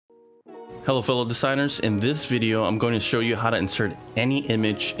Hello fellow designers, in this video I'm going to show you how to insert any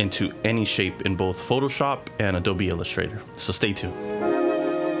image into any shape in both Photoshop and Adobe Illustrator, so stay tuned.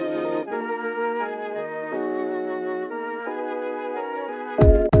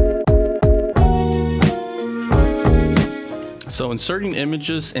 So inserting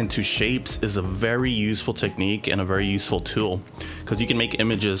images into shapes is a very useful technique and a very useful tool because you can make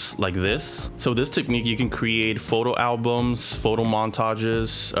images like this. So this technique, you can create photo albums, photo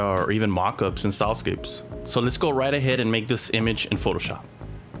montages, or even mock-ups and stylescapes. So let's go right ahead and make this image in Photoshop.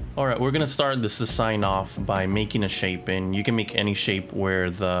 All right, we're gonna start this design off by making a shape, and you can make any shape where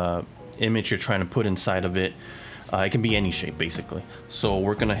the image you're trying to put inside of it, it can be any shape basically. So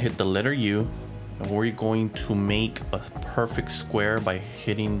we're gonna hit the letter U. We're going to make a perfect square by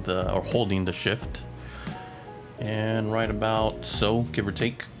hitting or holding the shift, and right about so, give or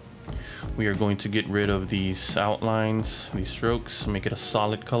take. We are going to get rid of these outlines, these strokes, make it a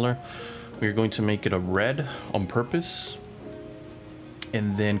solid color. We are going to make it a red on purpose,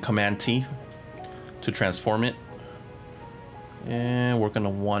 and then Command T to transform it, and we're gonna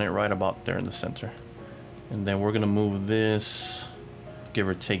want it right about there in the center. And then we're gonna move this, give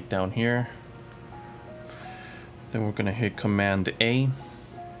or take, down here. Then we're gonna hit Command A,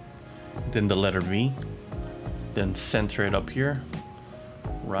 then the letter V, then center it up here,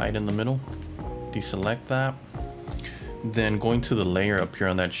 right in the middle. Deselect that. Then going to the layer up here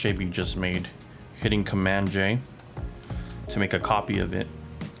on that shape you just made, hitting Command J to make a copy of it.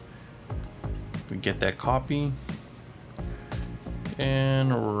 We get that copy,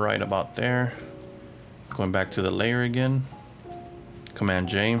 and right about there, going back to the layer again, Command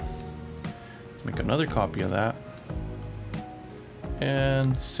J, make another copy of that,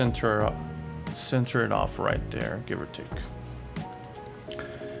 and center it off right there, give or take.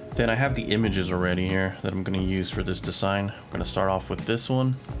 Then I have the images already here that I'm going to use for this design. I'm going to start off with this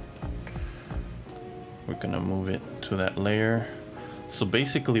one. We're going to move it to that layer. So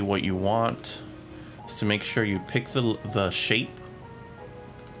basically what you want is to make sure you pick the shape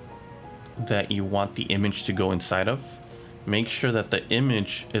that you want the image to go inside of. Make sure that the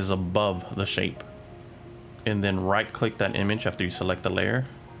image is above the shape, and then right click that image after you select the layer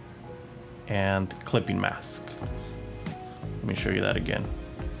and clipping mask. Let me show you that again.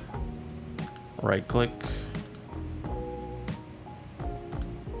 Right click,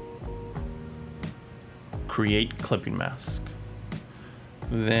 create clipping mask,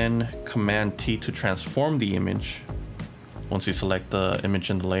 then Command T to transform the image once you select the image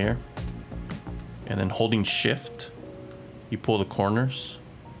in the layer, and then holding shift you pull the corners,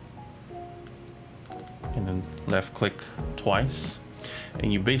 and then left click twice,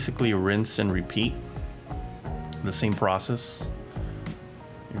 and you basically rinse and repeat the same process.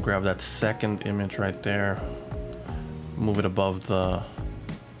 You grab that second image right there, move it above the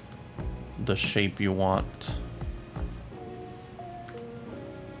shape you want,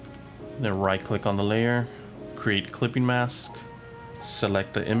 then right click on the layer, create clipping mask,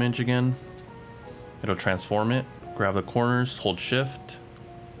 select the image again, it'll transform it, grab the corners, hold shift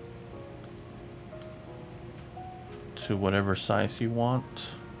to whatever size you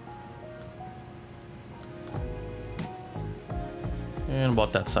want, and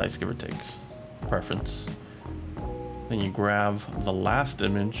about that size, give or take, preference. Then you grab the last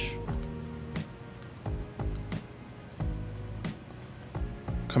image,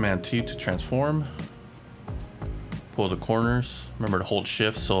 Command T to transform, pull the corners, remember to hold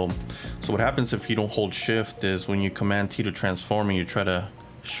shift. So what happens if you don't hold shift is when you Command T to transform and you try to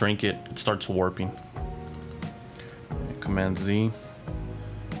shrink it, it starts warping. Command Z.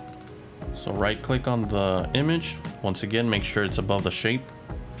 So right click on the image, once again make sure it's above the shape,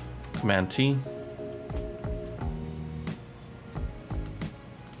 Command T,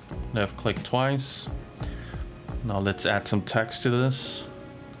 left click twice. Now let's add some text to this.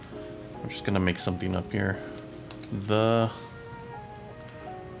 I'm just gonna make something up here.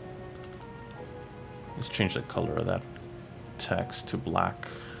 Let's change the color of that text to black.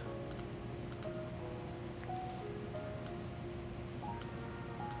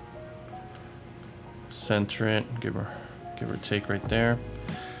 Center it, give or take right there.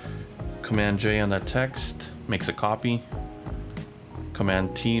 Command J on that text makes a copy.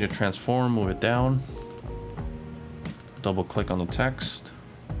 Command T to transform, move it down. Double click on the text,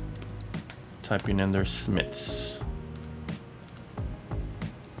 typing in there Smiths.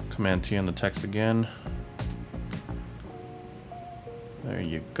 Command T on the text again. There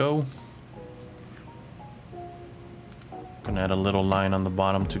you go. Gonna add a little line on the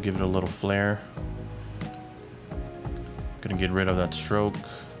bottom to give it a little flair. Gonna get rid of that stroke.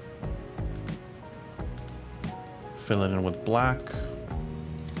 Fill it in with black.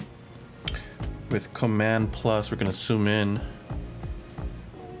 With Command Plus, we're gonna zoom in.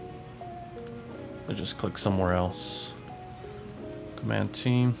 I just click somewhere else. Command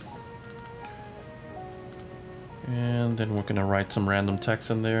T. And then we're gonna write some random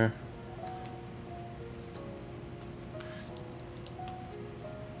text in there.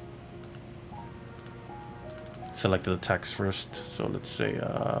 Select the text first. So let's say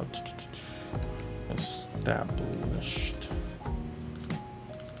established.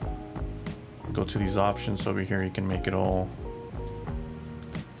 Go to these options over here. You can make it all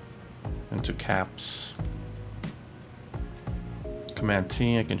into caps. Command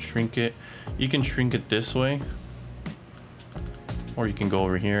T, I can shrink it. You can shrink it this way, or you can go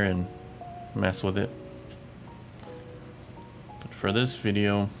over here and mess with it. But for this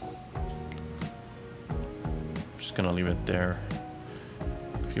video, I'm just gonna leave it there.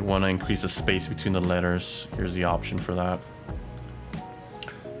 If you want to increase the space between the letters, here's the option for that.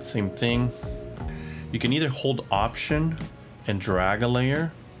 Same thing. You can either hold Option and drag a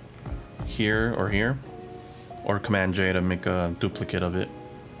layer here or here, or Command J to make a duplicate of it.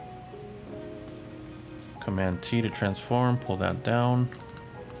 Command T to transform, pull that down.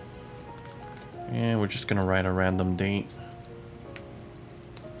 And we're just gonna write a random date.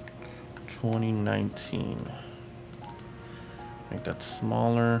 2019. Make that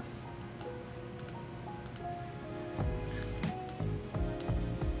smaller.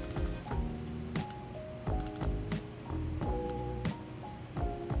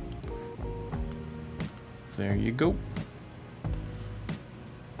 There you go.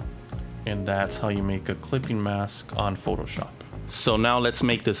 And that's how you make a clipping mask on Photoshop. So now let's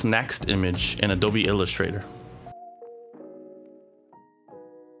make this next image in Adobe Illustrator.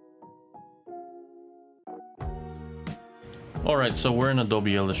 Alright, so we're in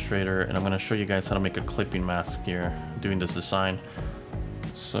Adobe Illustrator and I'm going to show you guys how to make a clipping mask here doing this design.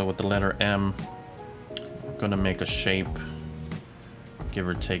 So with the letter M, I'm going to make a shape, give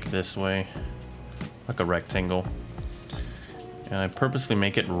or take this way, like a rectangle. And I purposely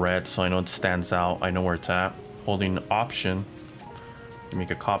make it red so I know it stands out. I know where it's at. Holding Option, you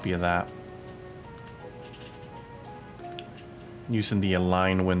make a copy of that. Using the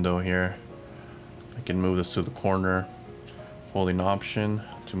Align window here, I can move this to the corner. Holding Option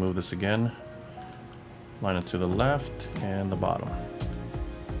to move this again. Line it to the left and the bottom.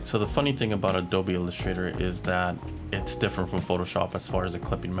 So the funny thing about Adobe Illustrator is that it's different from Photoshop as far as the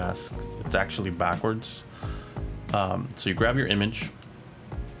clipping mask. It's actually backwards. So you grab your image.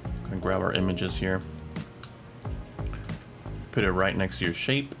 I'm gonna grab our images here. Put it right next to your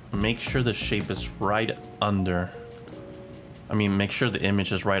shape. Make sure the shape is right under. Make sure the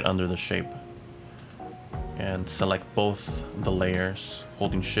image is right under the shape. And select both the layers,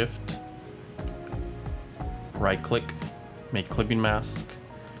 holding Shift. Right click, make clipping mask,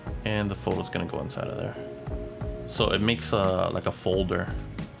 and the photo's gonna go inside of there. So it makes like a folder.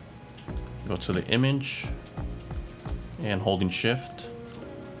 Go to the image, and holding Shift,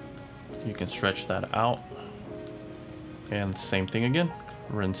 you can stretch that out. And same thing again,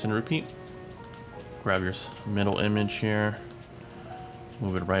 rinse and repeat. Grab your middle image here,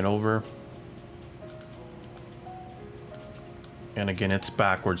 move it right over. And again, it's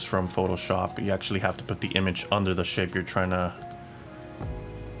backwards from Photoshop. You actually have to put the image under the shape you're trying to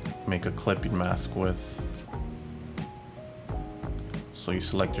make a clipping mask with. So you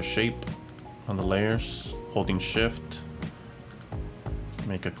select your shape on the layers, holding Shift,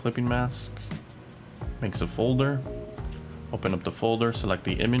 make a clipping mask, makes a folder, open up the folder, select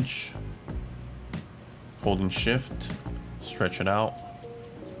the image, holding Shift, stretch it out.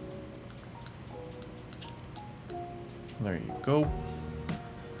 There you go.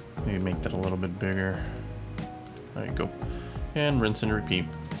 Maybe make that a little bit bigger. There you go. And rinse and repeat.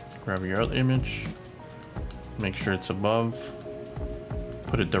 Grab your other image, make sure it's above,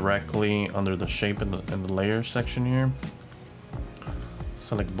 put it directly under the shape in the layer section here.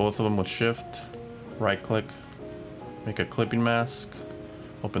 Select both of them with Shift, right click, make a clipping mask,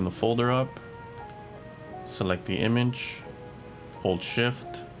 open the folder up, select the image, hold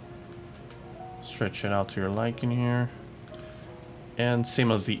Shift, stretch it out to your liking here. And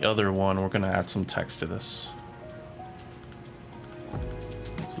same as the other one, we're gonna add some text to this.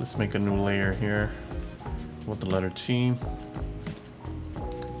 So let's make a new layer here with the letter T.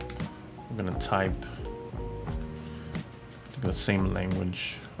 We're gonna type the same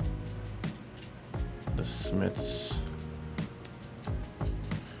language, the Smiths.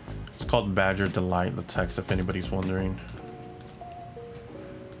 It's called Badger Delight, the text, if anybody's wondering.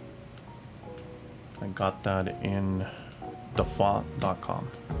 I got that in thefont.com.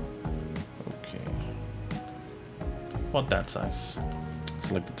 Okay. About that size.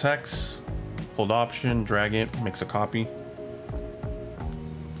 Select the text, hold Option, drag it, makes a copy.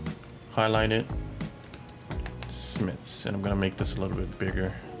 Highlight it, Smiths, and I'm gonna make this a little bit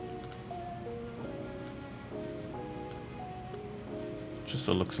bigger. Just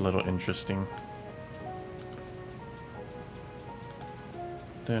so it looks a little interesting.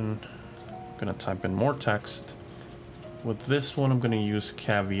 Then I'm gonna type in more text. With this one, I'm gonna use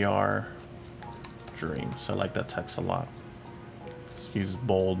Caviar Dreams. I like that text a lot. Let's use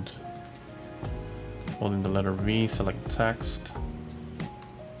bold. Holding the letter V, select text.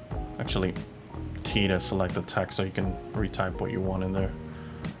 Actually, T to select the text so you can retype what you want in there.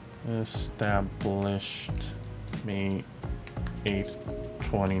 Established May 8th,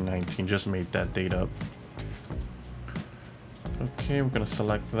 2019. Just made that date up. Okay, we're gonna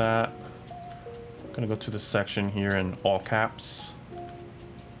select that. I'm gonna go to the section here in all caps.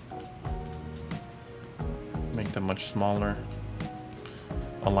 Make them much smaller.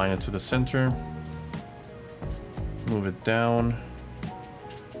 Align it to the center. Move it down.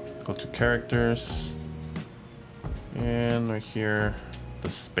 Go to characters. And right here, the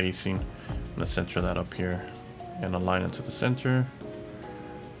spacing. I'm gonna center that up here and align it to the center.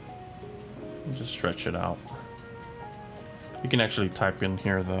 And just stretch it out. You can actually type in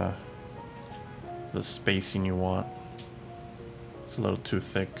here the spacing you want. It's a little too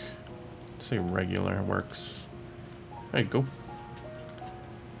thick. Say regular works. There you go.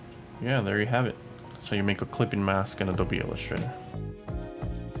 Yeah, there you have it. So you make a clipping mask in Adobe Illustrator.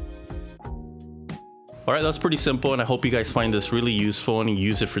 Alright, that's pretty simple, and I hope you guys find this really useful and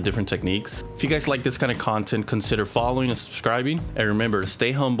use it for different techniques. If you guys like this kind of content, consider following and subscribing. And remember to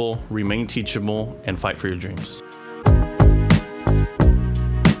stay humble, remain teachable, and fight for your dreams.